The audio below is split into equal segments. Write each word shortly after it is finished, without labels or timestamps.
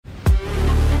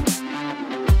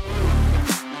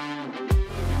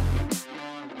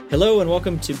Hello and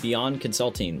welcome to Beyond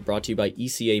Consulting, brought to you by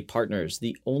ECA Partners,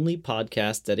 the only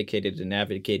podcast dedicated to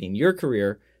navigating your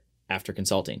career after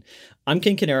consulting. I'm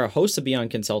Ken Canera, host of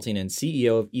Beyond Consulting and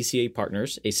CEO of ECA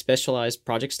Partners, a specialized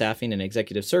project staffing and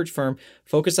executive search firm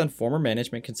focused on former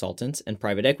management consultants and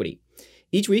private equity.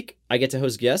 Each week, I get to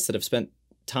host guests that have spent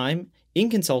time in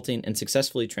consulting and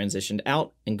successfully transitioned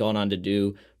out and gone on to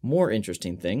do more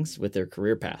interesting things with their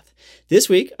career path. This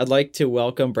week, I'd like to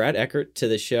welcome Brad Eckert to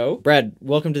the show. Brad,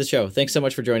 welcome to the show. Thanks so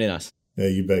much for joining us. Yeah,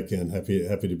 you bet, Ken. Happy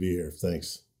to be here.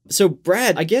 Thanks. So,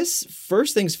 Brad, I guess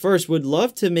first things first, would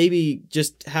love to maybe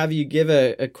just have you give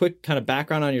a quick kind of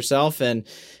background on yourself and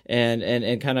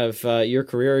kind of your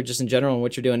career just in general and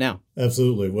what you're doing now.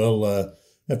 Absolutely. Well,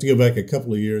 I have to go back a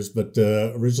couple of years, but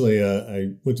originally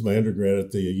I went to my undergrad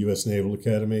at the U.S. Naval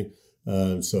Academy.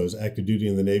 So I was active duty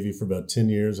in the Navy for about 10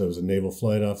 years. I was a naval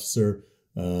flight officer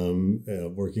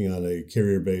working on a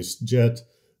carrier-based jet.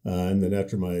 And then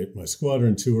after my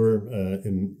squadron tour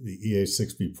in the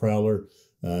EA-6B Prowler,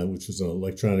 which was an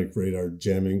electronic radar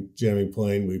jamming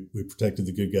plane, we protected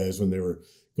the good guys when they were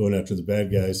going after the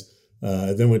bad guys.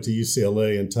 I then went to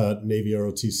UCLA and taught Navy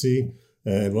ROTC.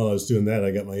 And while I was doing that,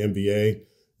 I got my MBA.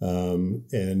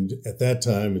 And at that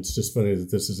time, it's just funny that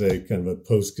this is a kind of a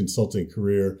post-consulting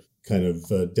career kind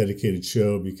of dedicated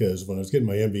show, because when I was getting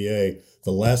my MBA,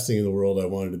 the last thing in the world I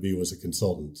wanted to be was a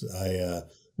consultant.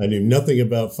 I knew nothing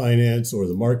about finance or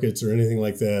the markets or anything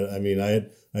like that. I mean,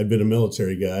 I'd been a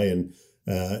military guy and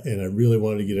I really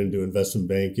wanted to get into investment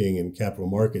banking and capital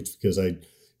markets because I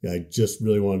just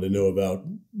really wanted to know about,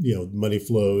 money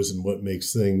flows and what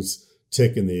makes things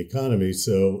tick in the economy.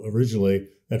 So originally,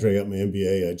 after I got my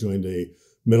MBA, I joined a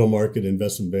middle market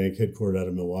investment bank headquartered out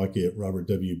of Milwaukee at Robert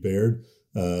W. Baird.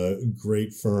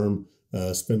 Great firm.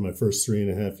 Spent my first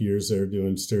 3.5 years there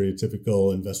doing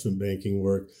stereotypical investment banking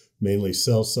work, mainly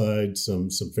sell side, some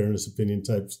fairness opinion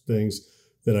types of things.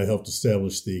 Then I helped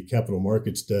establish the capital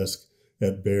markets desk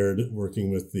at Baird,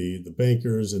 working with the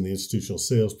bankers and the institutional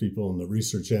salespeople and the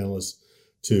research analysts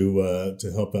to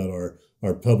help out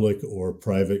our public or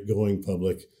private going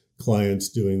public clients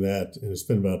doing that. And I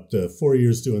spent about 4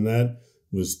 years doing that.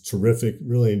 It was terrific,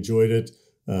 really enjoyed it.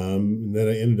 And then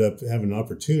I ended up having an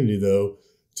opportunity, though,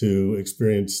 to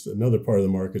experience another part of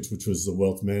the markets, which was the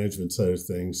wealth management side of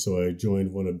things. So I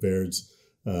joined one of Baird's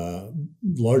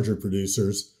larger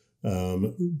producers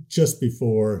just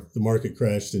before the market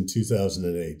crashed in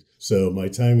 2008. So my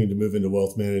timing to move into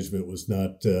wealth management was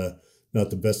not the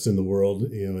best in the world.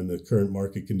 In the current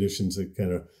market conditions, it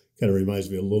kind of reminds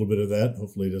me a little bit of that.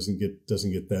 Hopefully it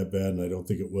doesn't get that bad, and I don't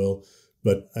think it will.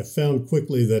 But I found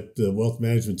quickly that the wealth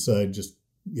management side just,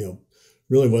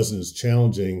 really wasn't as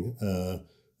challenging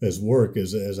as work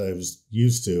as I was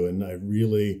used to. And I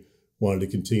really wanted to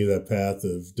continue that path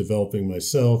of developing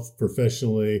myself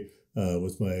professionally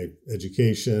with my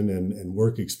education and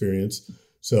work experience.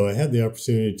 So I had the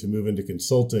opportunity to move into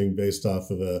consulting based off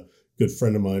of a good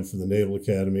friend of mine from the Naval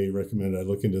Academy recommended I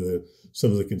look into some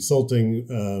of the consulting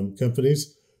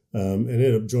companies, and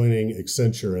ended up joining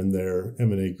Accenture in their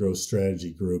M&A growth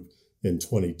strategy group in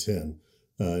 2010.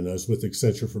 And I was with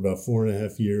Accenture for about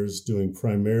 4.5 years, doing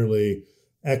primarily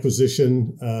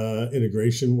acquisition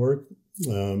integration work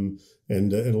and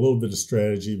a little bit of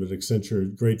strategy. But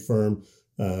Accenture, great firm,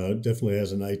 definitely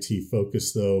has an IT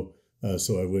focus, though.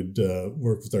 So I would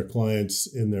work with our clients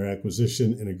in their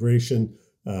acquisition integration.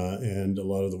 And a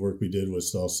lot of the work we did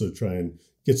was to also try and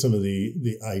get some of the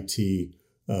IT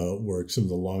work, some of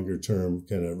the longer term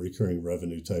kind of recurring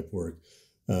revenue type work.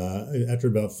 After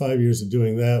about 5 years of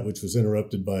doing that, which was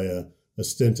interrupted by a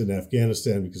stint in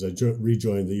Afghanistan because I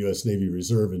rejoined the U.S. Navy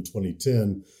Reserve in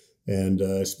 2010, and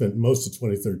I spent most of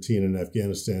 2013 in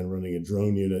Afghanistan running a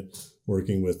drone unit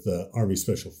working with Army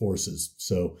Special Forces.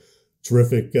 So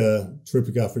terrific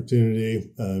opportunity.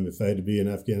 If I had to be in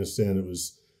Afghanistan, it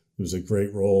was a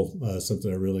great role, something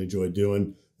I really enjoyed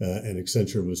doing, and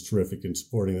Accenture was terrific in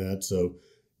supporting that. So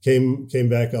came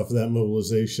back off of that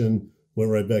mobilization,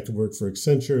 went right back to work for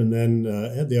Accenture, and then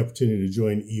had the opportunity to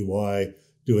join EY,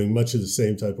 doing much of the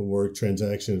same type of work,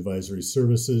 transaction advisory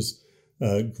services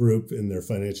group in their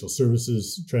financial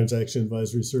services, transaction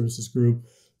advisory services group,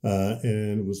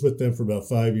 and was with them for about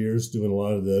 5 years, doing a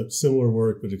lot of the similar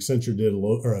work, but EY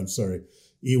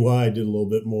did a little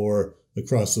bit more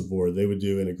across the board. They would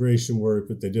do integration work,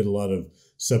 but they did a lot of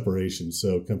separation.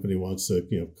 So a company wants to,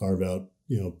 carve out,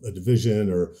 a division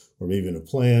or maybe even a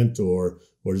plant or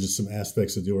just some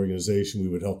aspects of the organization. We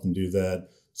would help them do that.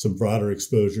 Some broader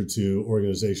exposure to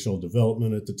organizational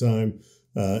development at the time,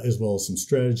 as well as some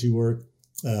strategy work.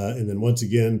 And then once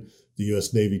again, the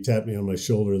U.S. Navy tapped me on my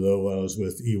shoulder, though, while I was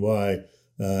with EY,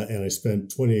 And I spent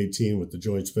 2018 with the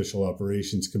Joint Special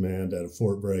Operations Command out of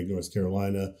Fort Bragg, North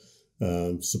Carolina,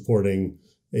 supporting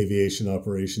aviation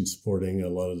operations, supporting a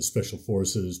lot of the special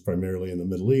forces, primarily in the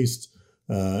Middle East,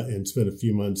 and spent a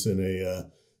few months in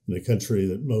a country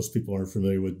that most people aren't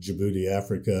familiar with, Djibouti,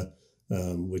 Africa,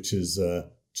 which is a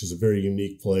very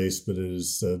unique place, but it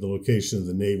is the location of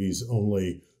the Navy's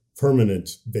only permanent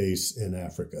base in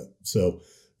Africa. So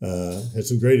had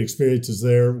some great experiences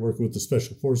there working with the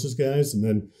Special Forces guys, and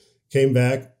then came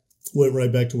back, went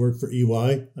right back to work for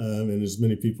EY. And as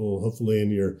many people hopefully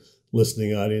in your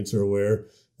listening audience are aware,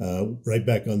 right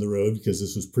back on the road because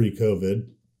this was pre-COVID.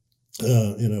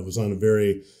 And I was on a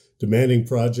very demanding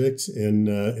project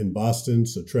in Boston.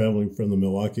 So traveling from the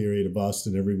Milwaukee area to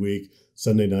Boston every week,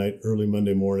 Sunday night, early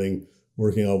Monday morning,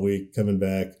 working all week, coming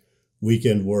back,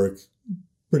 weekend work,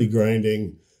 pretty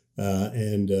grinding.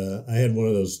 And I had one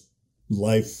of those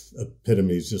life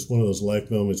epitomes, just one of those life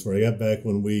moments where I got back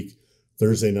one week,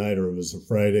 Thursday night, or it was a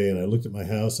Friday, and I looked at my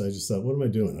house. And I just thought, what am I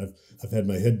doing? I've had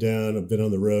my head down. I've been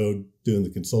on the road doing the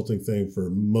consulting thing for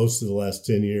most of the last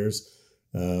 10 years.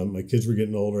 My kids were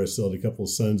getting older. I still had a couple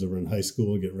of sons that were in high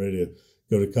school, getting ready to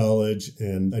go to college.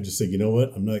 And I just said, you know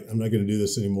what? I'm not going to do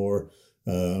this anymore.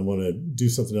 I want to do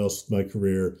something else with my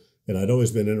career. And I'd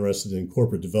always been interested in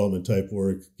corporate development type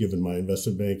work, given my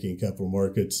investment banking, capital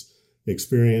markets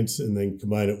experience, and then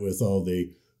combine it with all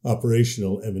the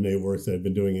operational M&A work that I've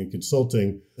been doing in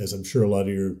consulting. As I'm sure a lot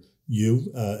of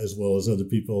you as well as other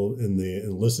people in the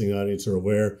listening audience are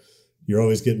aware, you're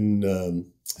always getting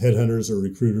headhunters or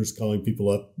recruiters calling people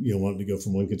up, wanting to go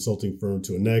from one consulting firm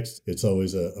to a next. It's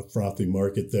always a frothy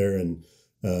market there. And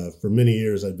for many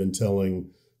years, I've been telling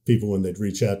people when they'd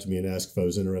reach out to me and ask if I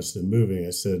was interested in moving,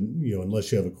 I said,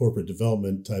 unless you have a corporate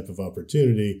development type of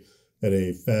opportunity at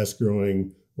a fast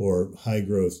growing or high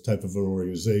growth type of an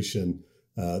organization,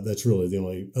 that's really the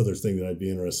only other thing that I'd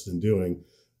be interested in doing.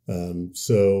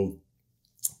 So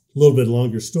a little bit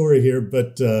longer story here,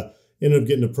 but ended up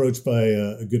getting approached by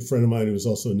a good friend of mine who was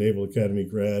also a Naval Academy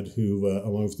grad who,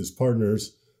 along with his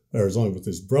partners, or along with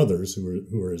his brothers who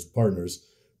were his partners,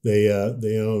 they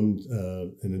owned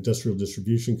an industrial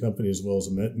distribution company as well as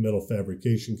a metal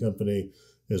fabrication company,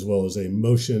 as well as a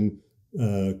motion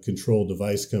control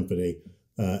device company.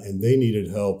 And they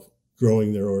needed help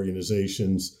growing their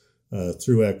organizations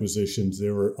through acquisitions.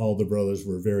 All the brothers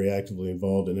were very actively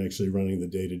involved in actually running the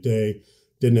day-to-day.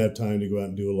 Didn't have time to go out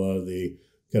and do a lot of the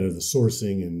kind of the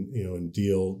sourcing and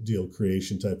deal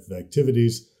creation type of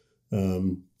activities.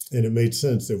 And it made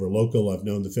sense. They were local. I've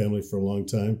known the family for a long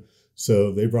time.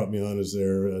 So they brought me on as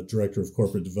their director of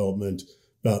corporate development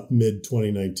about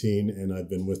mid-2019, and I've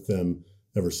been with them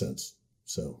ever since.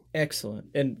 So excellent.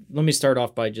 And let me start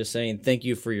off by just saying thank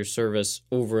you for your service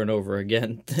over and over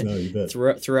again. No, you bet.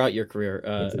 throughout your career.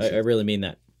 I really mean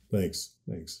that. Thanks.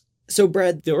 So,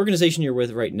 Brad, the organization you're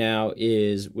with right now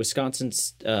is Wisconsin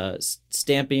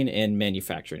Stamping and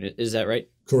Manufacturing. Is that right?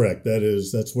 Correct.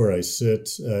 That's where I sit.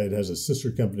 It has a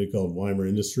sister company called Weimer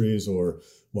Industries, or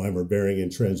Weimer Bearing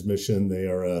and Transmission.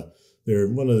 They're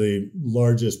one of the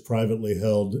largest privately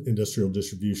held industrial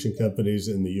distribution companies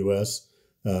in the U.S.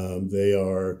 They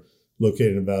are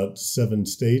located in about 7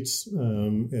 states,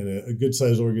 and a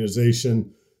good-sized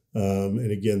organization.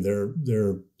 And again,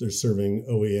 they're serving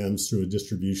OEMs through a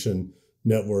distribution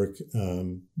network.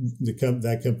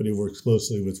 That company works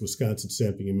closely with Wisconsin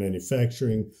Stamping and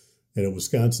Manufacturing, and at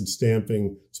Wisconsin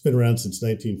Stamping, it's been around since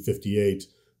 1958.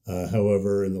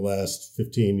 However, in the last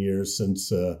 15 years since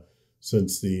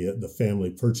the family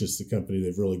purchased the company,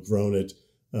 they've really grown it.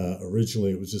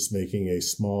 Originally, it was just making a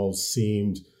small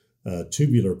seamed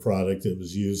tubular product that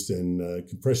was used in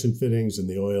compression fittings in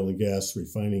the oil and gas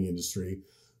refining industry.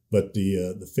 But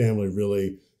the family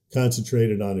really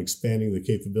concentrated on expanding the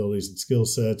capabilities and skill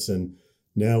sets, and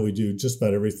now we do just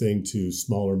about everything to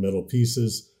smaller metal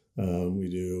pieces. We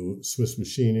do Swiss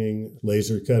machining,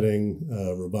 laser cutting,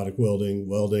 robotic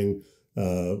welding,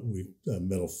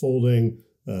 metal folding,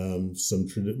 some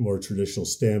more traditional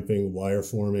stamping, wire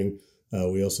forming.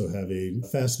 We also have a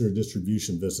fastener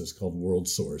distribution business called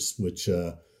WorldSource, which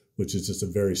is just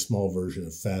a very small version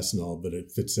of Fastenal, but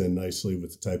it fits in nicely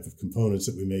with the type of components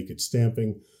that we make at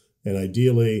Stamping. And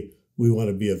ideally, we want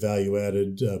to be a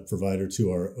value-added provider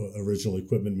to our original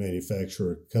equipment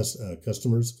manufacturer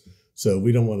customers. So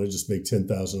we don't want to just make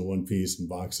 10,000 in one piece and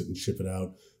box it and ship it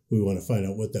out. We want to find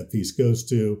out what that piece goes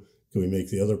to. Can we make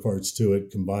the other parts to it,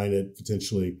 combine it,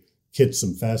 potentially kit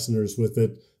some fasteners with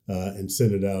it, and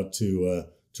send it out to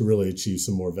really achieve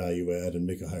some more value add and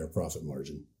make a higher profit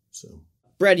margin. So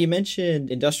Brad, you mentioned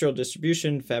industrial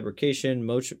distribution, fabrication,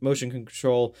 motion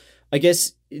control. I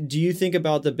guess, do you think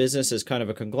about the business as kind of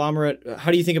a conglomerate?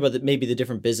 How do you think about maybe the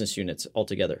different business units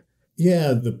altogether?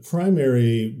 Yeah, the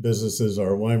primary businesses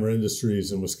are Weimer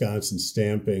Industries and Wisconsin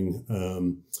Stamping.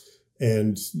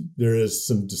 And there is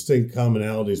some distinct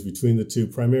commonalities between the two,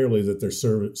 primarily that they're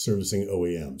servicing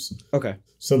OEMs. Okay.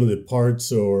 Some of the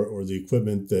parts or the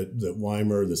equipment that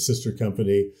Weimer, the sister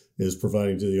company, is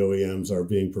providing to the OEMs are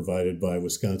being provided by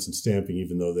Wisconsin Stamping,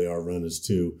 even though they are run as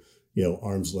two,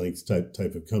 arm's length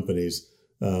type of companies.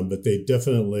 But they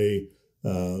definitely,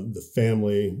 the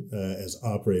family as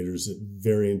operators,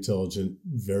 very intelligent,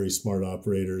 very smart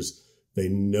operators. They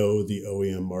know the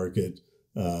OEM market.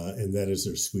 And that is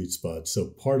their sweet spot. So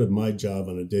part of my job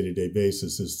on a day-to-day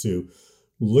basis is to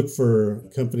look for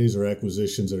companies or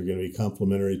acquisitions that are going to be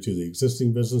complementary to the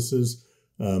existing businesses,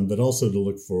 but also to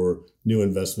look for new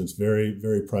investments, very,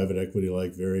 very private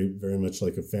equity-like, very, very much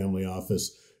like a family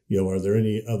office. Are there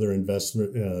any other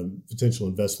potential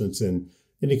investments in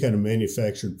any kind of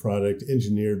manufactured product,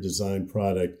 engineered design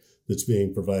product that's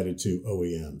being provided to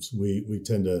OEMs? We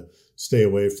tend to stay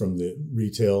away from the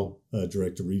retail,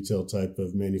 direct-to-retail type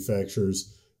of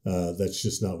manufacturers. That's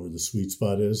just not where the sweet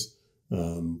spot is.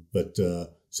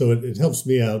 So it helps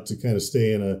me out to kind of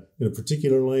stay in a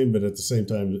particular lane, but at the same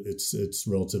time, it's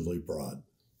relatively broad.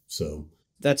 So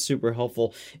that's super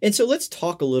helpful. And so let's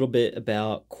talk a little bit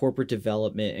about corporate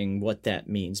development and what that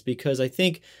means, because I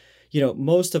think,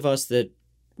 most of us that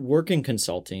work in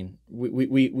consulting,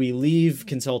 we leave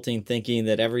consulting thinking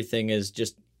that everything is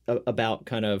just about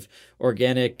kind of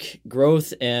organic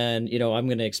growth and, I'm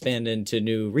going to expand into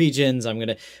new regions.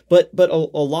 But a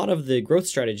lot of the growth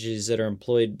strategies that are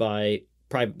employed by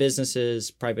private businesses,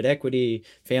 private equity,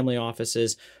 family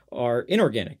offices are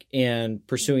inorganic and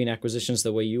pursuing acquisitions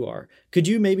the way you are. Could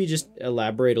you maybe just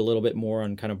elaborate a little bit more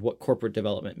on kind of what corporate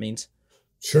development means?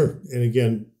 Sure. And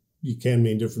again, you can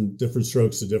mean different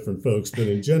strokes to different folks, but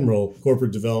in general,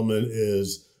 corporate development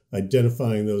is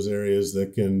identifying those areas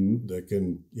that can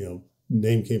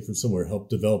name came from somewhere, help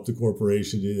develop the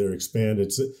corporation to either expand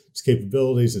its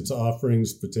capabilities, its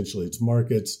offerings, potentially its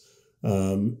markets,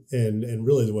 and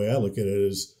really the way I look at it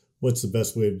is what's the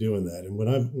best way of doing that. And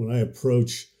when I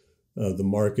approach the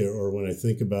market, or when I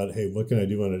think about, hey, what can I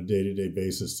do on a day-to-day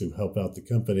basis to help out the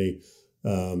company?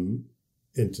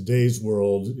 In today's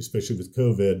world, especially with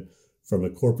COVID, from a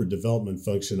corporate development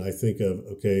function, I think of,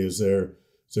 okay, is there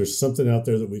something out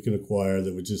there that we can acquire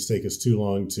that would just take us too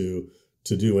long to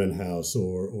do in-house,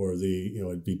 or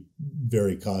it'd be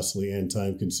very costly and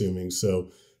time consuming.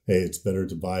 So, hey, it's better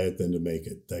to buy it than to make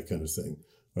it, that kind of thing.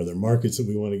 Are there markets that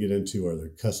we want to get into? Are there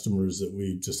customers that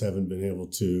we just haven't been able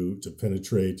to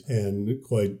penetrate? And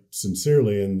quite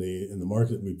sincerely, in the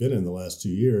market that we've been in the last 2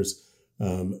 years,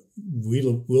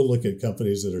 we'll look at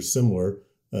companies that are similar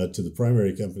to the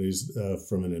primary companies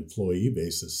from an employee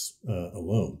basis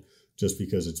alone, just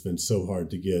because it's been so hard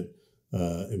to get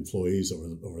employees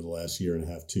over the last year and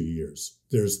a half, 2 years.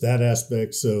 There's that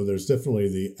aspect. So there's definitely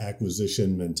the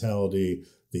acquisition mentality,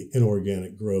 the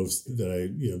inorganic growth that I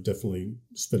definitely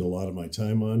spend a lot of my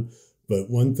time on. But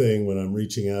one thing, when I'm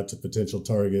reaching out to potential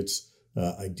targets,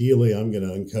 ideally, I'm going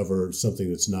to uncover something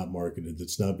that's not marketed,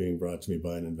 that's not being brought to me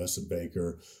by an investment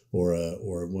banker or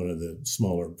one of the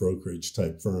smaller brokerage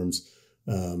type firms.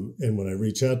 And when I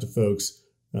reach out to folks,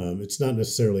 it's not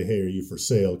necessarily, hey, are you for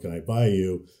sale? Can I buy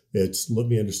you? It's let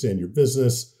me understand your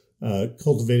business,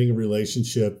 cultivating a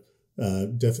relationship.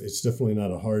 It's definitely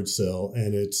not a hard sell.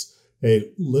 And it's,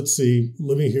 hey,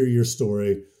 let me hear your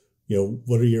story.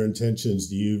 What are your intentions?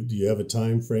 Do you have a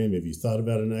time frame? Have you thought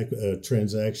about a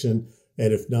transaction?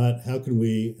 And if not, how can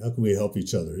we help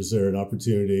each other? Is there an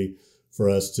opportunity for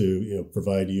us to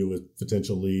provide you with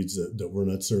potential leads that we're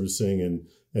not servicing,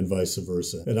 and vice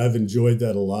versa? And I've enjoyed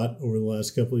that a lot over the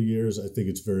last couple of years. I think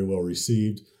it's very well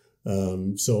received.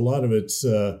 So a lot of it's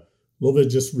a little bit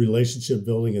just relationship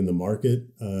building in the market,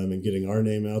 and getting our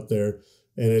name out there.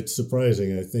 And it's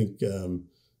surprising. I think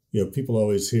people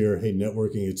always hear, hey,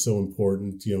 networking, it's so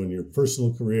important, in your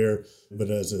personal career,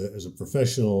 but as a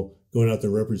professional going out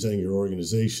there representing your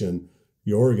organization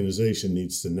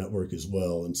needs to network as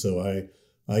well. And so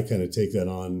I kind of take that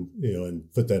on,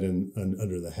 and put that in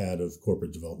under the hat of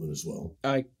corporate development as well.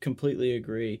 I completely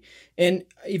agree. And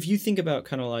if you think about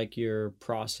kind of like your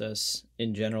process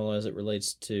in general as it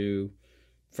relates to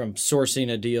from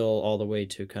sourcing a deal all the way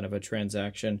to kind of a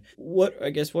transaction, what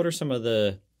are some of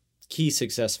the key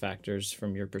success factors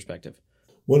from your perspective?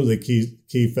 One of the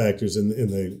key factors in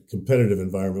the competitive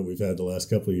environment we've had the last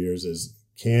couple of years is,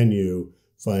 can you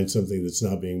find something that's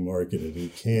not being marketed,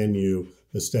 and can you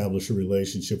establish a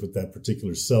relationship with that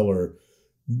particular seller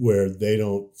where they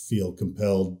don't feel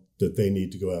compelled that they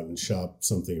need to go out and shop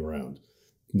something around.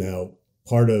 Now,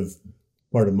 part of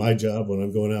my job when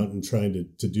I'm going out and trying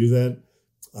to do that,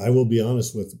 I will be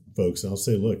honest with folks. I'll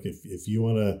say, look, if you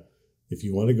want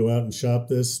to go out and shop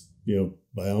this,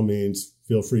 by all means,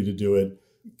 feel free to do it,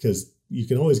 because you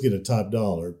can always get a top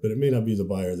dollar, but it may not be the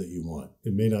buyer that you want.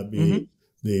 It may not be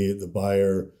the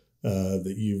buyer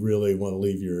that you really want to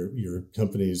leave your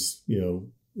companies,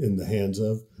 in the hands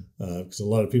of, because a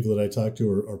lot of people that I talk to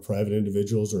are private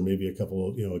individuals, or maybe a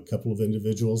couple of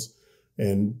individuals,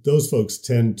 and those folks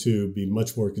tend to be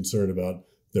much more concerned about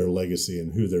their legacy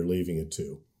and who they're leaving it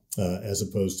to, as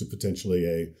opposed to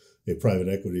potentially a private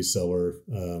equity seller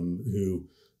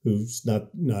who's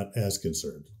not as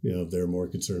concerned. They're more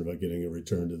concerned about getting a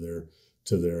return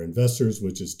to their investors,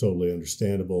 which is totally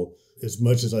understandable. As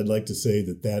much as I'd like to say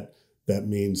that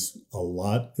means a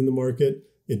lot in the market,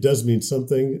 it does mean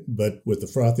something. But with the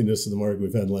frothiness of the market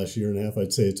we've had in the last year and a half,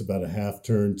 I'd say it's about a half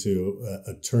turn to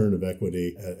a turn of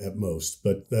equity at most.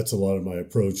 But that's a lot of my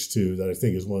approach to that. I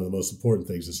think is one of the most important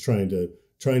things, is trying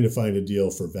to find a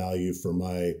deal for value for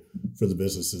the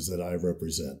businesses that I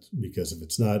represent. Because if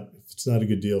it's not a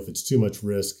good deal, if it's too much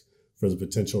risk for the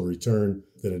potential return,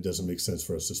 then it doesn't make sense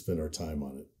for us to spend our time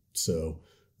on it. So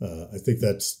I think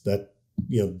that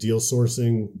deal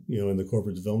sourcing, in the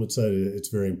corporate development side, it's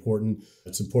very important.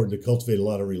 It's important to cultivate a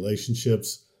lot of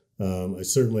relationships. I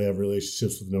certainly have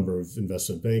relationships with a number of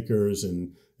investment bankers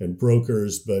and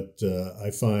brokers, but I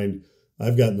find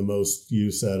I've gotten the most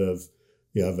use out of,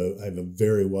 I have a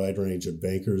very wide range of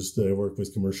bankers that I work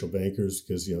with, commercial bankers,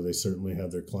 because, they certainly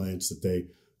have their clients that they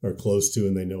are close to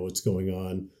and they know what's going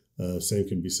on. Same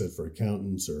can be said for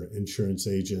accountants or insurance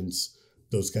agents,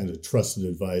 those kinds of trusted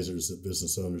advisors that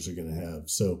business owners are going to have.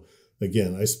 So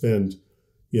again, I spend,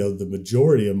 the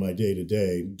majority of my day to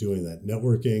day doing that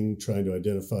networking, trying to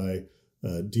identify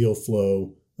deal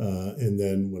flow. And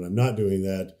then when I'm not doing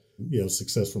that,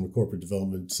 success from a corporate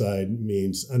development side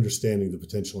means understanding the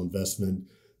potential investment,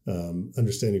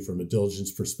 understanding from a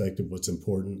diligence perspective what's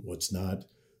important, what's not,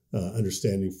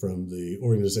 understanding from the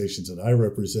organizations that I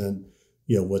represent,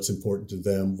 what's important to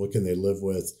them, what can they live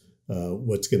with,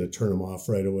 what's going to turn them off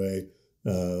right away.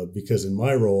 Because in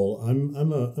my role,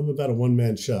 I'm about a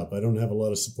one-man shop. I don't have a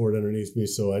lot of support underneath me,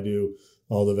 so I do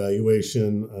all the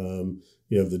valuation.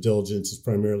 The diligence is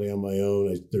primarily on my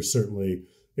own. There's certainly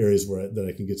areas that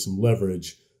I can get some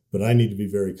leverage, but I need to be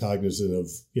very cognizant of,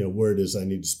 where it is I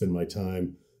need to spend my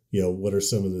time. What are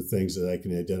some of the things that I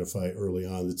can identify early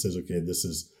on that says, okay, this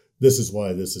is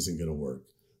why this isn't going to work.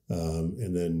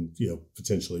 And then,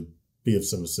 potentially be of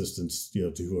some assistance,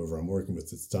 to whoever I'm working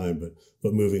with at the time,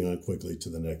 but moving on quickly to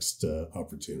the next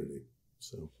opportunity.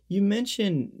 So you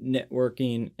mentioned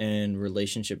networking and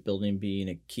relationship building being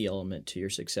a key element to your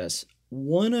success.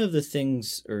 One of the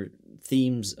things or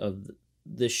themes of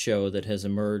this show that has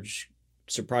emerged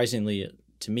surprisingly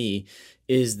to me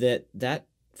is that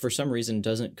for some reason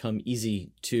doesn't come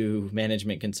easy to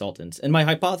management consultants. And my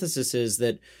hypothesis is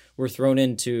that we're thrown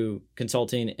into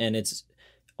consulting and it's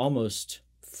almost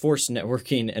forced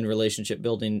networking and relationship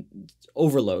building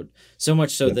overload, so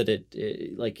much so that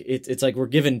it's like we're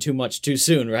given too much too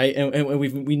soon, right? And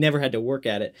we never had to work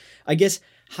at it. I guess,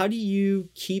 how do you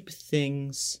keep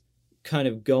things kind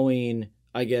of going,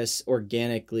 I guess,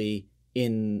 organically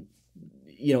in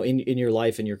your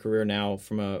life and your career now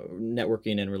from a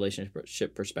networking and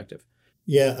relationship perspective?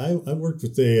 Yeah, I worked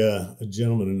with a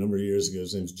gentleman a number of years ago.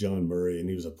 His name's John Murray, and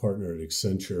he was a partner at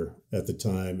Accenture at the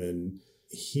time. And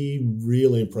he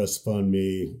really impressed upon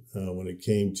me when it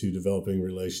came to developing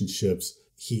relationships.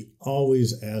 He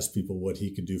always asked people what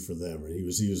he could do for them. And he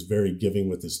was very giving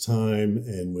with his time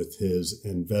and with his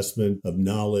investment of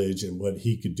knowledge and what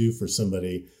he could do for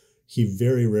somebody. He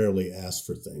very rarely asked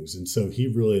for things. And so he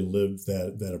really lived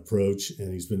that approach,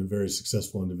 and he's been a very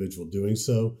successful individual doing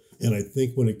so. And I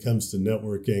think when it comes to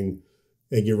networking,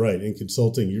 and you're right, in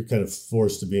consulting, you're kind of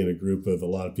forced to be in a group of a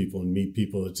lot of people and meet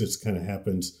people. It just kind of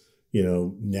happens,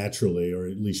 naturally, or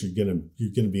at least you're going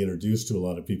to be introduced to a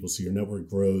lot of people. So your network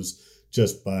grows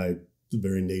just by the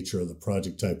very nature of the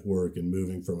project type work and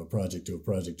moving from a project to a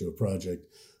project to a project,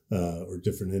 or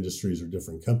different industries or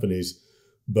different companies.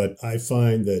 But I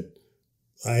find that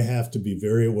I have to be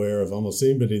very aware of almost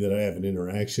anybody that I have an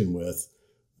interaction with.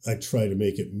 I try to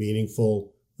make it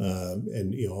meaningful,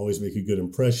 and always make a good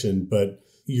impression. But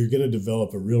you're going to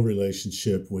develop a real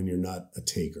relationship when you're not a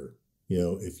taker.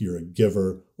 If you're a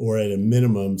giver, or at a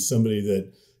minimum, somebody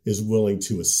that is willing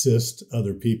to assist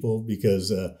other people.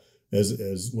 Because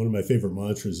as one of my favorite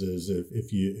mantras is,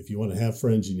 if you want to have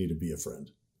friends, you need to be a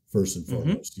friend. First and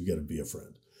foremost, you got to be a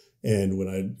friend. And when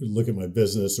I look at my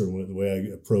business or the way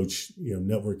I approach,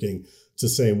 networking, it's the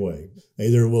same way. I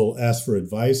either will ask for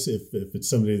advice if it's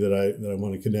somebody that I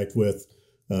want to connect with,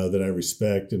 that I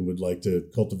respect and would like to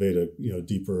cultivate a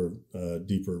deeper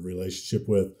relationship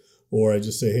with, or I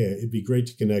just say, hey, it'd be great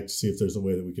to connect to see if there's a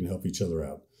way that we can help each other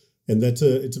out. And it's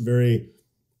a very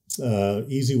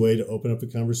easy way to open up a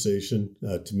conversation.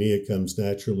 To me, it comes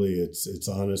naturally. It's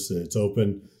honest and it's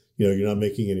open. You're not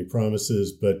making any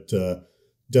promises, but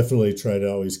definitely try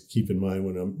to always keep in mind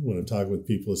when I'm talking with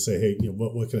people to say, hey,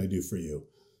 what can I do for you?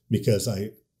 Because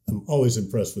I'm always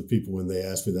impressed with people when they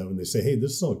ask me that, when they say, hey,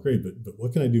 this is all great, but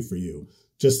what can I do for you?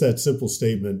 Just that simple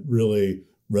statement really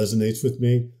resonates with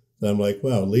me. And I'm like,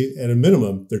 wow, at a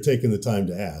minimum, they're taking the time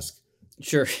to ask.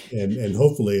 Sure. And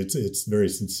hopefully it's very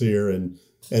sincere and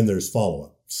there's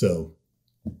follow-up. So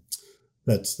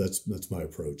that's my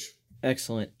approach.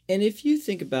 Excellent. And if you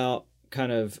think about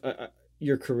kind of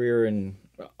your career, and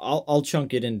I'll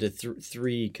chunk it into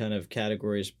three kind of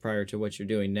categories prior to what you're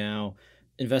doing now: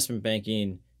 investment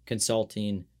banking,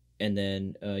 consulting, and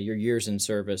then your years in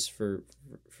service for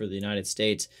the United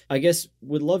States. I guess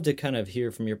would love to kind of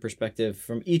hear from your perspective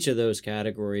from each of those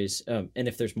categories. And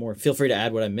if there's more, feel free to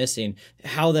add what I'm missing,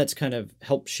 how that's kind of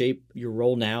helped shape your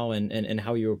role now and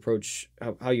how you approach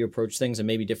things, and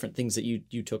maybe different things that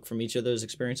you took from each of those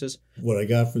experiences. What I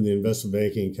got from the investment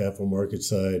banking and capital market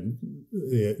side,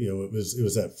 it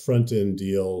was that front end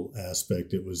deal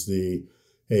aspect. It was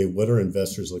hey, what are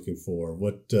investors looking for?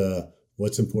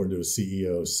 What's important to a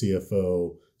CEO,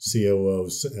 CFO, COO,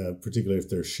 particularly if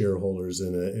they're shareholders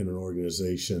in an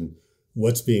organization?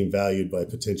 What's being valued by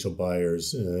potential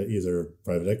buyers, either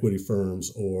private equity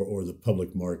firms or the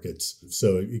public markets?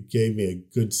 So it gave me a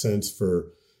good sense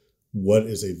for what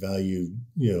is a value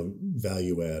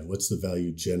add. What's the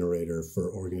value generator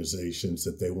for organizations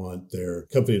that they want their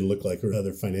company to look like or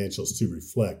other financials to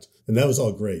reflect? And that was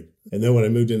all great. And then when I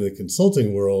moved into the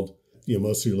consulting world,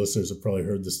 most of your listeners have probably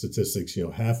heard the statistics.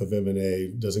 Half of M&A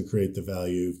doesn't create the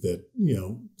value that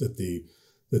the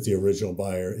original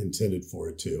buyer intended for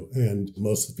it to. And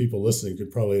most of the people listening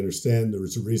could probably understand there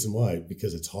was a reason why,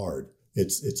 because it's hard.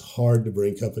 It's hard to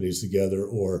bring companies together,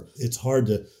 or it's hard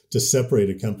to separate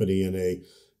a company in a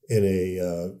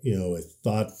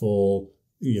thoughtful,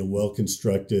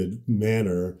 well-constructed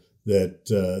manner that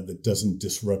doesn't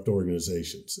disrupt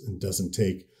organizations and doesn't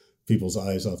take people's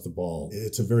eyes off the ball.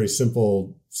 It's a very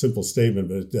simple statement,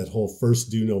 but that whole first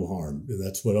do no harm. And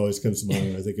that's what always comes to mind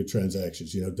when I think of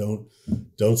transactions.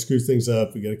 Don't screw things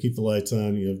up. We got to keep the lights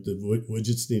on. The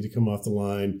widgets need to come off the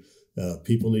line.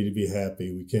 People need to be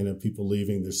happy. We can't have people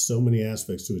leaving. There's so many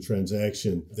aspects to a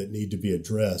transaction that need to be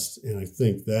addressed. And I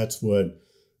think that's what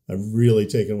I've really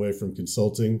taken away from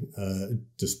consulting,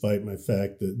 despite the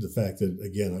fact that,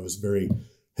 again, I was very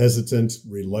hesitant,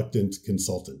 reluctant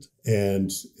consultant.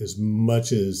 And as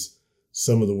much as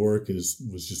some of the work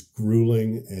was just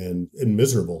grueling and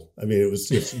miserable. I mean, it was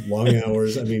just long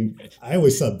hours. I mean, I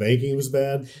always thought banking was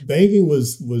bad. Banking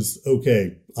was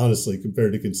okay, honestly,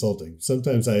 compared to consulting.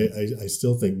 Sometimes I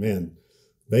still think, man,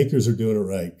 bankers are doing it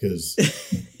right because,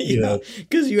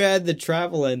 because you add the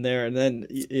travel in there, and then,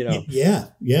 Yeah.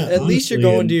 At honestly, least you're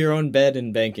going to your own bed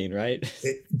in banking, right?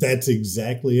 That's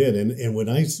exactly it. And when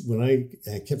I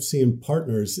kept seeing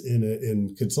partners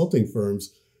in consulting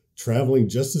firms traveling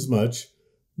just as much,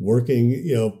 working,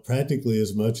 practically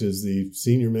as much as the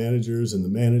senior managers and the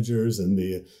managers and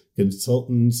the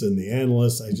consultants and the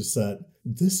analysts, I just thought,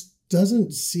 this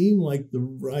doesn't seem like the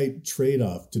right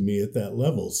trade-off to me at that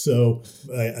level. So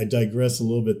I digress a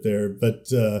little bit there. But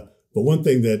one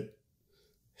thing that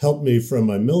helped me from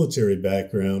my military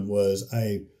background was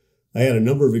I had a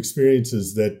number of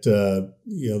experiences that,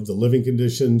 the living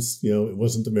conditions, it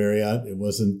wasn't the Marriott, it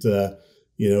wasn't,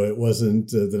 it wasn't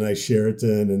the nice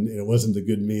Sheraton, and it wasn't the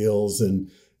good meals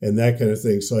and that kind of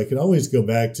thing. So I could always go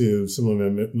back to some of my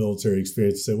military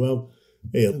experience and say, well,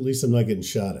 hey, at least I'm not getting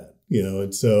shot at,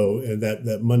 and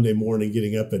that Monday morning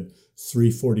getting up at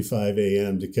 3:45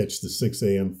 a.m. to catch the 6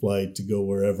 a.m. flight to go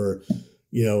wherever,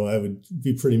 I would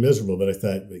be pretty miserable. But I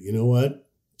thought, but you know what?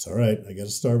 It's all right. I got a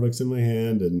Starbucks in my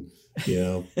hand, and,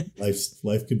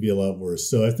 life could be a lot worse.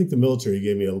 So I think the military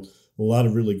gave me a lot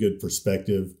of really good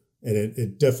perspective. And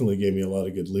it definitely gave me a lot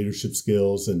of good leadership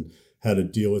skills and how to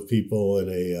deal with people in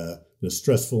a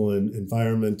stressful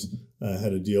environment, how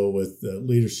to deal with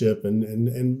leadership,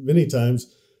 and many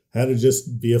times how to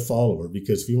just be a follower.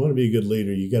 Because if you want to be a good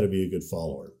leader, you got to be a good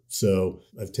follower. So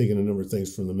I've taken a number of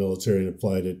things from the military and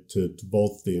applied it to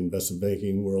both the investment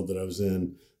banking world that I was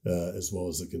in, as well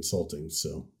as the consulting.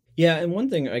 So yeah, and one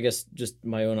thing, I guess, just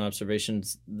my own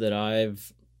observations that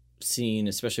I've seen,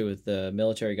 especially with the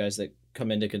military guys that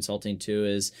come into consulting too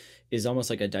is almost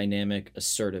like a dynamic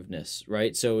assertiveness,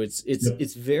 right? So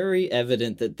it's very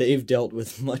evident that they've dealt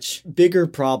with much bigger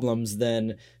problems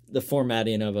than the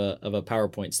formatting of a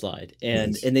PowerPoint slide,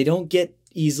 and Nice. and they don't get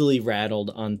easily rattled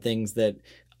on things that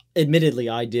admittedly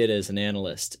I did as an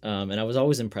analyst, and I was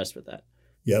always impressed with that.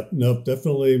 Yep. Nope.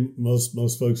 Definitely.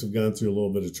 Most folks have gone through a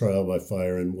little bit of trial by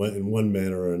fire in one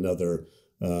manner or another.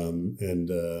 Yeah,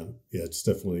 it's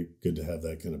definitely good to have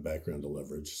that kind of background to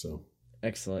leverage. So.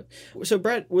 Excellent. So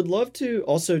Brett, would love to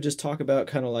also just talk about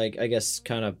kind of like, I guess,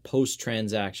 kind of post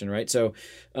transaction, right? So,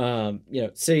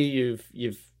 say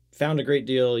you've found a great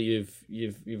deal,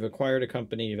 you've acquired a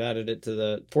company, you've added it to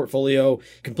the portfolio,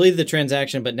 completed the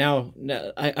transaction, but now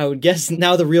I would guess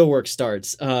now the real work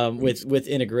starts with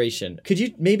integration. Could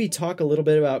you maybe talk a little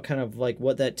bit about kind of like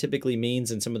what that typically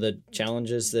means and some of the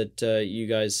challenges that you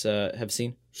guys have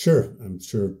seen? Sure. I'm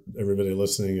sure everybody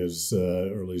listening is,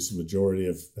 or at least the majority,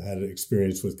 have had an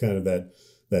experience with kind of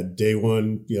that day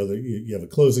one. You have a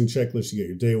closing checklist, you got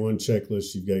your day one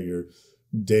checklist, you've got your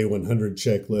day 100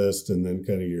 checklist, and then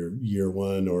kind of your year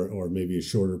one or maybe a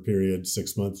shorter period,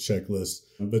 6-month checklist.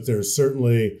 But there's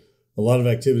certainly a lot of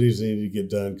activities that need to get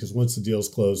done because once the deal's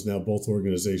closed, now both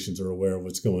organizations are aware of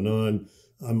what's going on.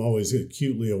 I'm always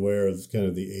acutely aware of kind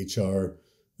of the HR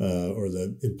or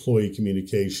the employee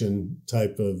communication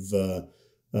type of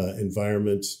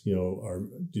environment.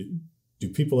 Do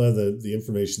people have the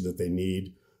information that they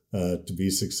need to be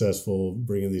successful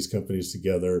bringing these companies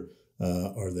together?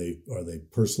 Are they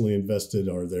personally invested?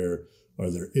 Are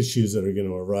there issues that are going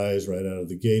to arise right out of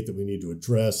the gate that we need to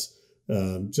address?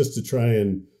 Just to try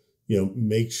and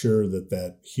make sure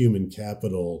that human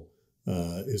capital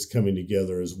is coming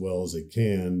together as well as it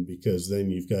can, because then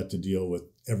you've got to deal with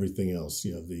everything else.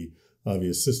 The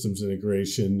obvious systems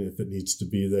integration, if it needs to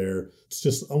be there. It's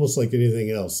just almost like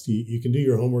anything else. You can do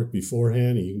your homework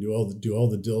beforehand, and you can do all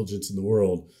the diligence in the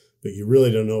world, but you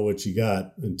really don't know what you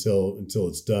got until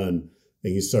it's done,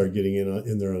 and you start getting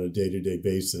in there on a day-to-day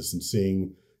basis and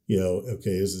seeing,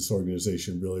 okay, is this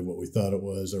organization really what we thought it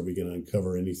was? Are we going to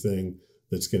uncover anything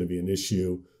that's going to be an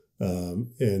issue?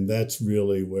 And that's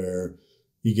really where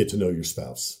you get to know your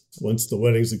spouse. Once the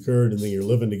wedding's occurred and then you're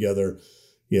living together,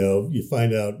 you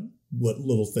find out what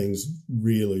little things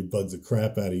really bug the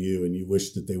crap out of you and you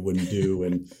wish that they wouldn't do.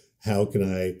 And how can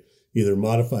I either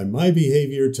modify my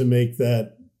behavior to make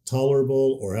that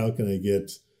tolerable, or how can I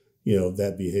get,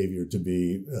 that behavior to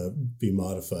be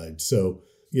modified? So,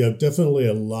 definitely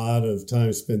a lot of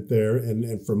time spent there.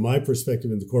 And from my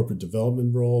perspective in the corporate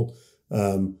development role,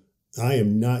 I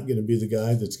am not going to be the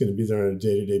guy that's going to be there on a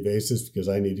day-to-day basis because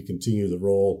I need to continue the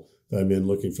role that I'm in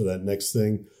looking for that next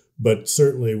thing. But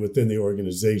certainly within the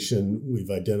organization, we've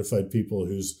identified people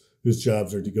whose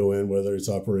jobs are to go in, whether it's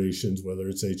operations, whether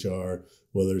it's HR,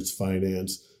 whether it's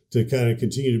finance, to kind of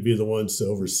continue to be the ones to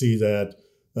oversee that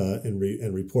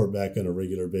and report back on a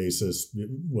regular basis,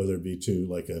 whether it be to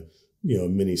like a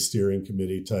mini steering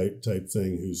committee type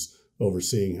thing who's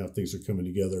overseeing how things are coming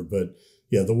together. But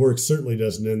yeah, the work certainly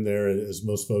doesn't end there. As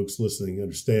most folks listening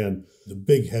understand, the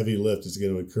big heavy lift is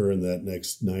going to occur in that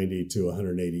next 90 to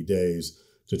 180 days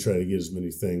to try to get as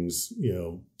many things,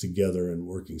 together and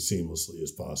working seamlessly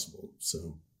as possible.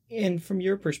 So, and from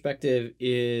your perspective,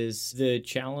 is the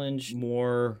challenge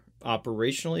more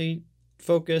operationally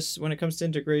focused when it comes to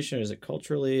integration? Is it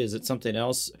culturally? Is it something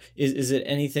else? Is it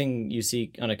anything you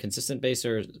see on a consistent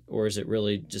basis, or is it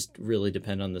really just really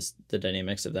depend on the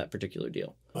dynamics of that particular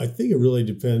deal? I think it really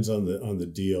depends on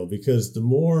the deal, because the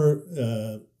more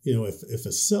if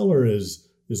a seller is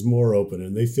more open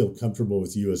and they feel comfortable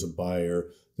with you as a buyer,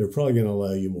 they're probably going to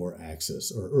allow you more access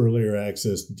or earlier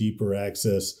access, deeper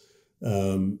access.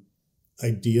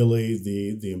 Ideally,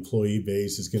 the employee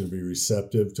base is going to be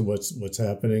receptive to what's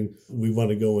happening. We want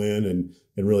to go in and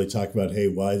really talk about, hey,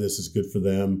 why this is good for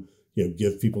them.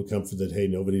 Give people comfort that, hey,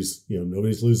 nobody's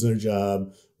losing their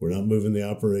job. We're not moving the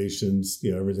operations.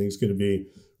 Everything's going to be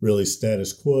really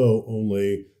status quo.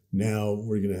 Only now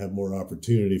we're going to have more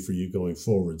opportunity for you going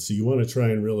forward. So you want to try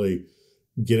and really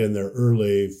get in there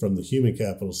early from the human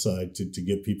capital side to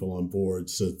get people on board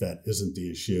so that isn't the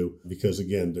issue. Because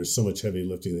again, there's so much heavy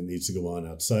lifting that needs to go on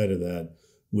outside of that.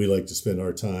 We like to spend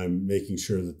our time making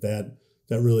sure that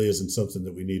really isn't something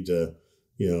that we need to,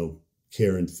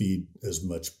 care and feed as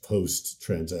much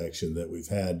post-transaction, that we've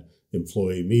had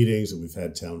employee meetings and we've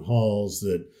had town halls,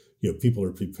 that, people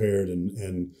are prepared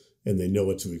and they know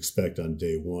what to expect on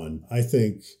day one. I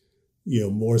think,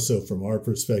 more so from our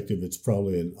perspective, it's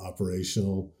probably an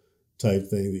operational type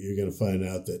thing that you're going to find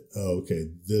out that, oh, okay,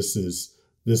 this is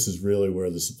this is really where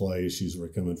the supply issues were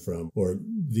coming from, or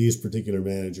these particular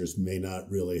managers may not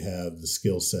really have the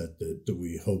skill set that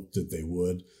we hoped that they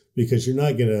would, because you're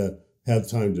not going to have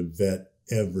time to vet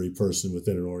every person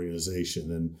within an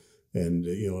organization. And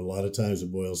a lot of times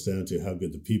it boils down to how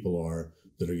good the people are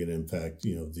that are going to impact,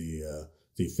 the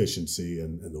efficiency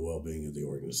and the well-being of the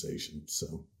organization.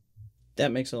 So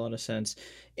that makes a lot of sense.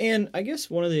 And I guess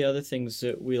one of the other things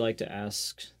that we like to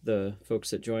ask the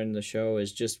folks that join the show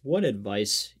is just what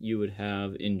advice you would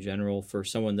have in general for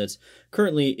someone that's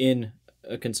currently in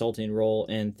a consulting role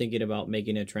and thinking about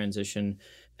making a transition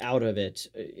out of it,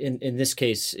 in this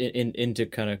case, into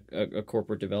kind of a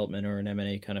corporate development or an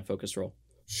M&A kind of focused role.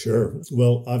 Sure.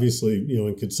 Well, obviously,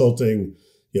 in consulting,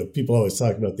 people always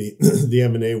talk about the the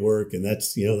M&A work, and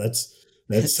that's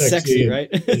sexy, right?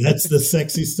 And that's the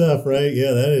sexy stuff, right?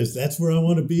 Yeah, that's where I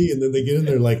want to be. And then they get in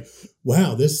there like,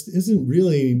 wow, this isn't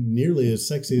really nearly as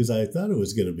sexy as I thought it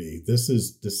was going to be. This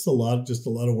is just a lot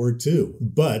of work too.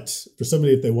 But for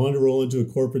somebody, if they want to roll into a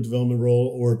corporate development role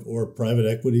or private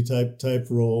equity type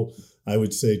role, I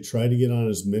would say try to get on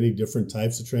as many different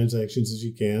types of transactions as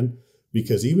you can.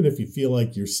 Because even if you feel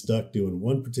like you're stuck doing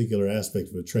one particular aspect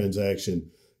of a transaction,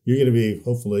 you're going to be,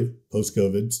 hopefully,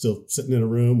 post-COVID, still sitting in a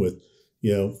room with,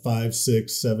 5,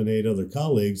 6, 7, 8 other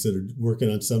colleagues that are working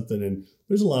on something. And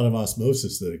there's a lot of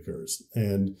osmosis that occurs.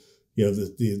 And,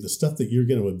 the stuff that you're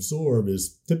going to absorb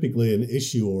is typically an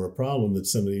issue or a problem that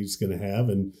somebody's going to have.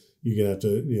 And you're going to have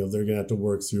to, they're going to have to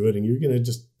work through it. And you're going to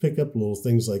just pick up little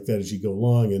things like that as you go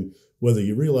along. And whether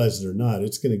you realize it or not,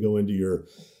 it's going to go into your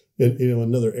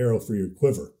another arrow for your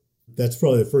quiver. That's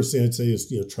probably the first thing I'd say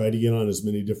is, try to get on as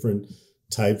many different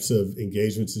types of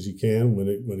engagements as you can when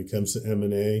it comes to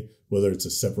M&A, whether it's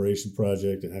a separation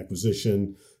project, an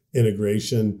acquisition,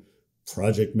 integration,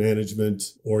 project management,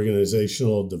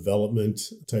 organizational development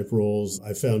type roles.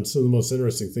 I found some of the most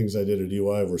interesting things I did at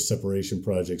EY were separation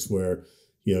projects where,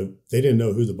 they didn't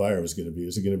know who the buyer was going to be.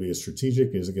 Is it going to be a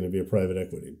strategic? Is it going to be a private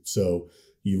equity? So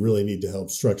you really need to help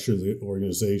structure the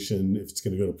organization. If it's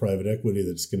going to go to private equity,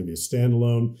 that's going to be a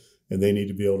standalone, and they need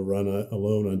to be able to run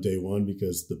alone on day one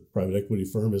because the private equity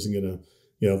firm isn't going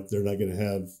to, they're not going to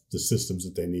have the systems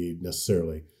that they need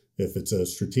necessarily. If it's a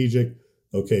strategic,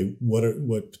 okay,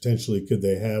 what potentially could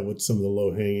they have? What's some of the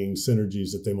low-hanging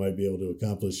synergies that they might be able to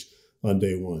accomplish on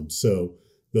day one? So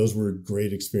those were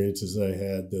great experiences that I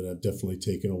had that I've definitely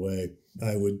taken away.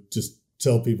 I would just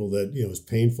tell people that, as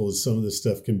painful as some of this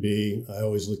stuff can be, I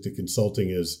always looked at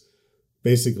consulting as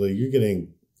basically you're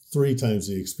getting 3 times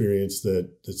the experience that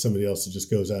somebody else that just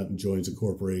goes out and joins a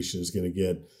corporation is going to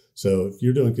get. So if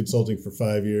you're doing consulting for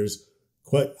 5 years,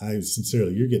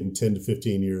 sincerely, you're getting 10 to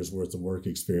 15 years worth of work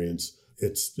experience.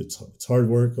 It's hard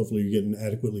work. Hopefully you're getting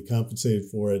adequately compensated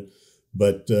for it,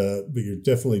 but you're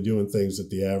definitely doing things that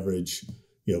the average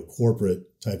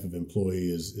corporate type of employee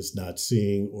is not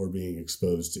seeing or being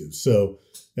exposed to. So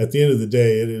at the end of the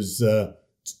day, it's a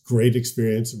great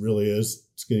experience. It really is.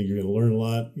 You're going to learn a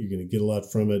lot. You're going to get a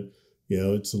lot from it.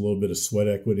 It's a little bit of sweat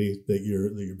equity that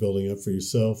you're building up for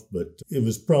yourself. But it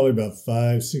was probably about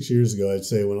 5, 6 years ago, I'd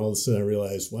say, when all of a sudden I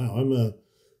realized, wow,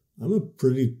 I'm a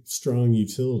pretty strong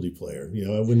utility player.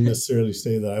 I wouldn't necessarily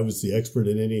say that I was the expert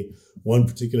in any one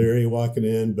particular area walking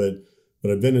in, but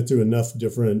I've been through enough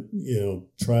different,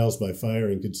 trials by fire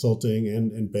in consulting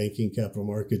and banking, capital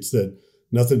markets, that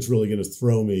nothing's really going to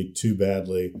throw me too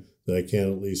badly that I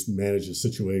can't at least manage a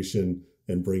situation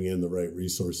and bring in the right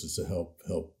resources to help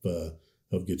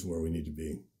get to where we need to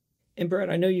be. And Brad,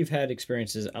 I know you've had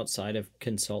experiences outside of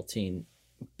consulting,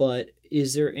 but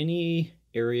is there any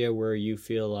area where you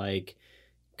feel like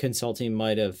consulting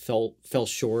might have fell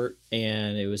short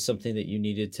and it was something that you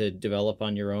needed to develop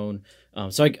on your own?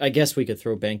 So I guess we could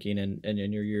throw banking and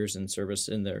your years in service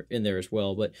in there as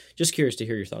well, but just curious to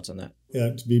hear your thoughts on that.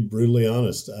 Yeah, to be brutally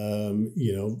honest,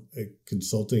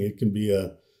 consulting, it can be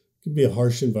a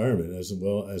harsh environment, as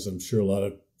well as I'm sure a lot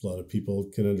of people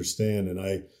can understand. And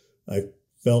I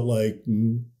felt like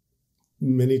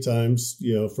many times,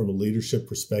 from a leadership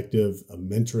perspective, a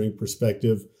mentoring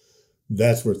perspective,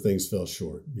 that's where things fell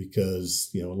short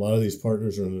because, a lot of these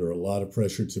partners are under a lot of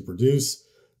pressure to produce.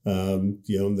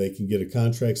 They can get a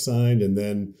contract signed and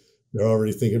then they're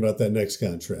already thinking about that next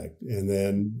contract. And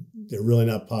then they're really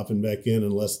not popping back in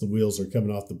unless the wheels are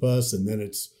coming off the bus. And then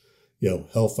it's,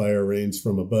 hellfire rains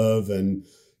from above. And,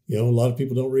 a lot of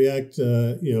people don't react,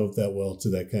 that well to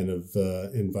that kind of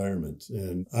environment.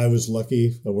 And I was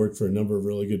lucky. I worked for a number of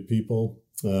really good people.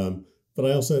 But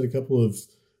I also had a couple of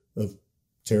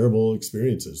terrible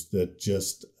experiences that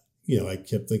just, I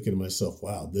kept thinking to myself,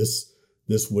 wow, this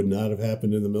would not have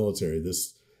happened in the military.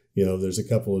 This, There's a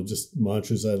couple of just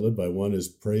mantras I live by. One is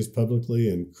praise publicly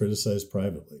and criticize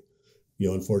privately.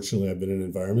 Unfortunately, I've been in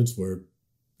environments where,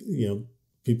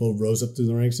 people rose up through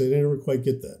the ranks. They didn't ever quite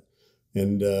get that.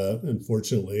 And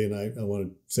unfortunately, and I want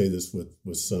to say this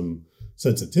with some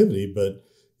sensitivity, but,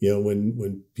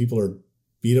 when people are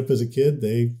beat up as a kid,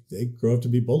 they grow up to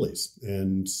be bullies.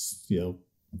 And,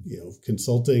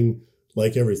 consulting,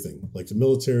 like everything, like the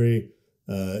military,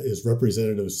 is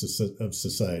representative of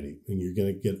society, and you're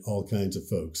going to get all kinds of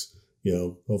folks.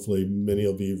 Hopefully many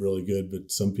will be really good,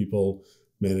 but some people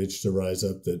manage to rise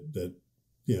up that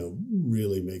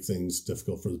really make things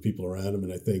difficult for the people around them.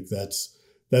 And I think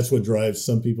that's what drives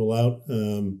some people out,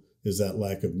 is that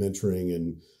lack of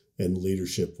mentoring and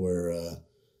leadership, where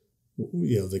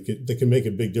they can make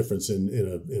a big difference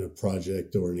in a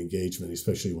project or an engagement,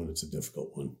 especially when it's a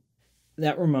difficult one.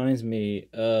 That reminds me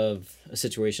of a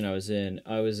situation I was in.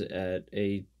 I was at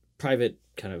a private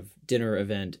kind of dinner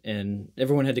event, and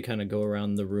everyone had to kind of go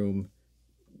around the room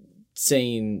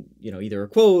saying, either a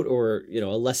quote or, a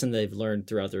lesson they've learned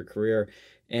throughout their career.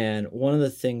 And one of the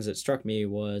things that struck me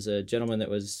was a gentleman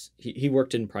that he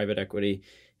worked in private equity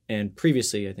and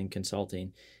previously, I think,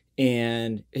 consulting.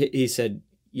 And he said,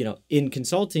 in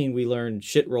consulting, we learn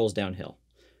shit rolls downhill.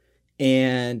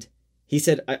 And he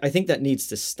said, I think that needs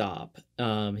to stop.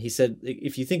 He said,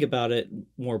 if you think about it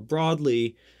more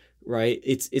broadly, right,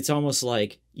 it's almost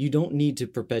like you don't need to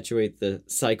perpetuate the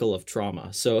cycle of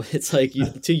trauma. So it's like,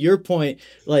 to your point,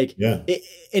 like, yeah.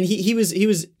 And he was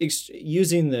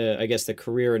using the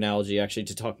career analogy actually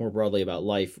to talk more broadly about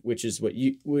life, which is what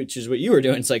you were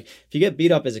doing. It's like, if you get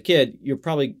beat up as a kid, you're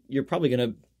probably going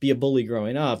to be a bully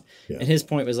growing up. Yeah. And his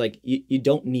point was like, you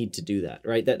don't need to do that,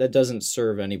 right? That doesn't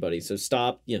serve anybody. So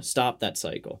stop that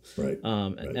cycle. Right.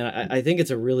 And I think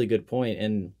it's a really good point.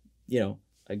 And,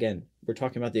 again, we're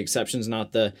talking about the exceptions,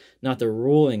 not the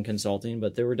rule in consulting,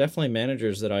 but there were definitely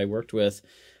managers that I worked with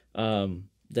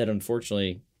that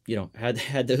unfortunately,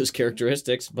 had those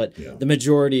characteristics, but the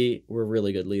majority were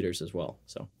really good leaders as well.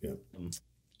 So,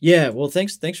 yeah, well,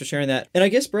 thanks for sharing that. And I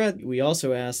guess, Brad, we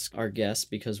also ask our guests,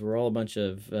 because we're all a bunch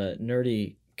of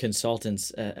nerdy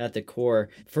consultants at the core,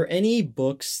 for any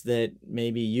books that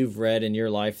maybe you've read in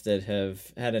your life that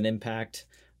have had an impact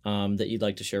that you'd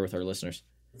like to share with our listeners.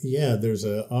 Yeah, there's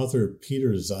an author,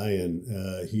 Peter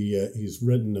Zeihan. He's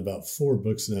written about 4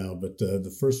 books now, but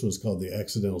the first one's called The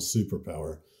Accidental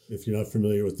Superpower. If you're not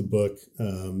familiar with the book,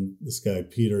 this guy,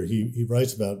 Peter, he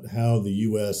writes about how the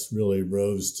U.S. really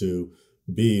rose to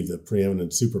be the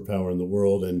preeminent superpower in the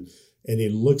world. And he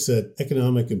looks at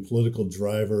economic and political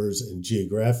drivers and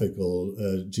geographic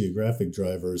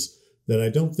drivers that I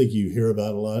don't think you hear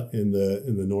about a lot in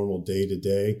the normal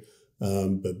day-to-day.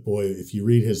 But boy, if you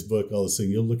read his book, all of a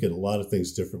sudden you'll look at a lot of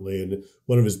things differently. And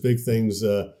one of his big things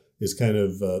is kind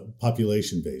of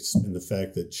population based, and the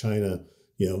fact that China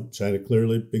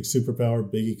clearly big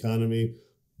superpower, big economy,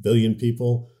 billion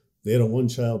people. They had a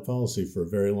one-child policy for a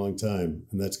very long time,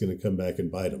 and that's going to come back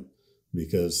and bite them,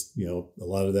 because a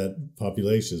lot of that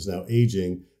population is now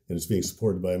aging and it's being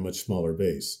supported by a much smaller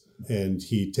base. And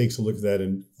he takes a look at that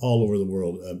in all over the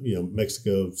world,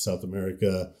 Mexico, South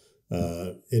America,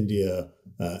 India,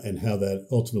 and how that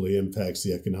ultimately impacts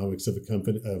the economics of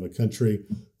a country.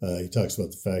 He talks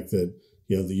about the fact that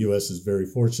the U.S. is very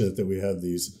fortunate that we have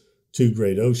these 2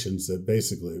 great oceans that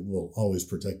basically will always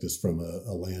protect us from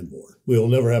a land war. We will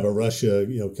never have a Russia,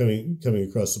 coming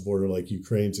across the border like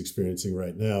Ukraine's experiencing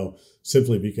right now,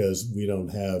 simply because we don't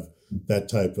have that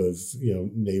type of,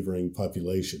 neighboring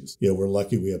populations. We're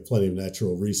lucky we have plenty of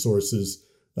natural resources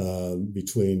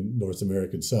between North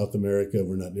America and South America.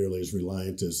 We're not nearly as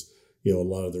reliant as, a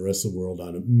lot of the rest of the world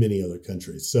on many other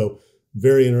countries. So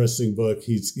very interesting book.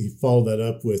 He followed that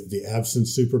up with The Absent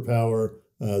Superpower.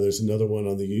 There's another one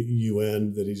on the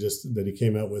UN that he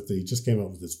came out with. He just came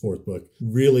out with his 4th book.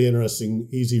 Really interesting,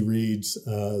 easy reads,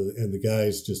 and the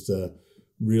guy's just a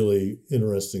really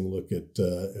interesting look at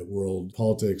world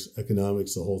politics,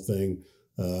 economics, the whole thing.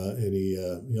 And he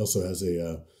also has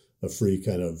a free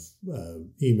kind of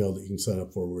email that you can sign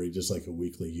up for, where he does like a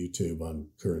weekly YouTube on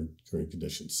current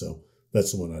conditions. So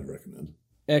that's the one I'd recommend.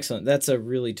 Excellent. That's a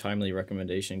really timely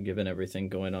recommendation, given everything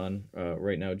going on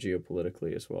right now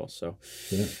geopolitically as well. So,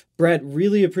 yeah. Brad,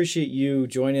 really appreciate you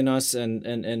joining us and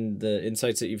the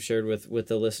insights that you've shared with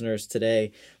the listeners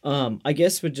today. I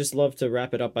guess would just love to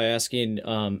wrap it up by asking,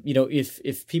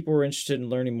 if people were interested in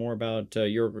learning more about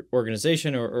your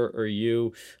organization or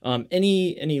you,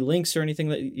 any links or anything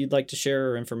that you'd like to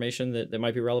share, or information that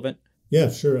might be relevant? Yeah,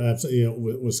 sure. Absolutely.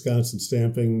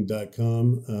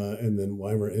 WisconsinStamping.com and then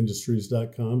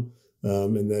WeimerIndustries.com.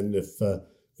 And then if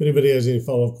anybody has any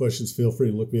follow-up questions, feel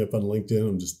free to look me up on LinkedIn.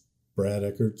 I'm just Brad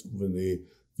Eckert, when the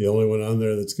only one on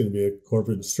there that's going to be a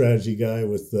corporate strategy guy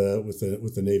with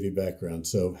the Navy background.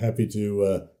 So happy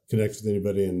to connect with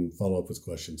anybody and follow up with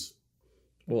questions.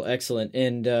 Well, excellent,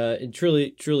 and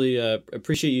truly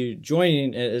appreciate you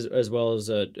joining as well as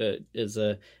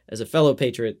a fellow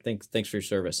patriot. Thanks for your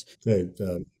service. Hey,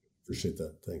 appreciate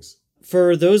that. Thanks.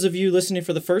 For those of you listening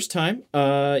for the first time,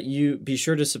 you be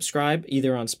sure to subscribe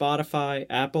either on Spotify,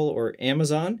 Apple, or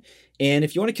Amazon. And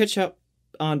if you want to catch up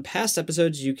on past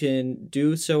episodes, you can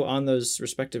do so on those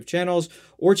respective channels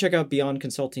or check out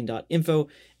beyondconsulting.info.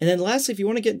 And then lastly, if you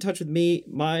want to get in touch with me,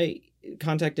 my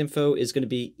contact info is going to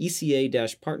be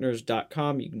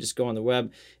eca-partners.com. You can just go on the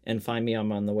web and find me.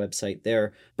 I'm on the website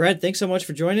there. Brad, thanks so much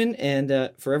for joining.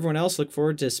 And for everyone else, look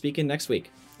forward to speaking next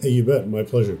week. Hey, you bet. My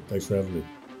pleasure. Thanks for having me.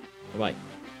 Bye-bye.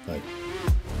 Bye.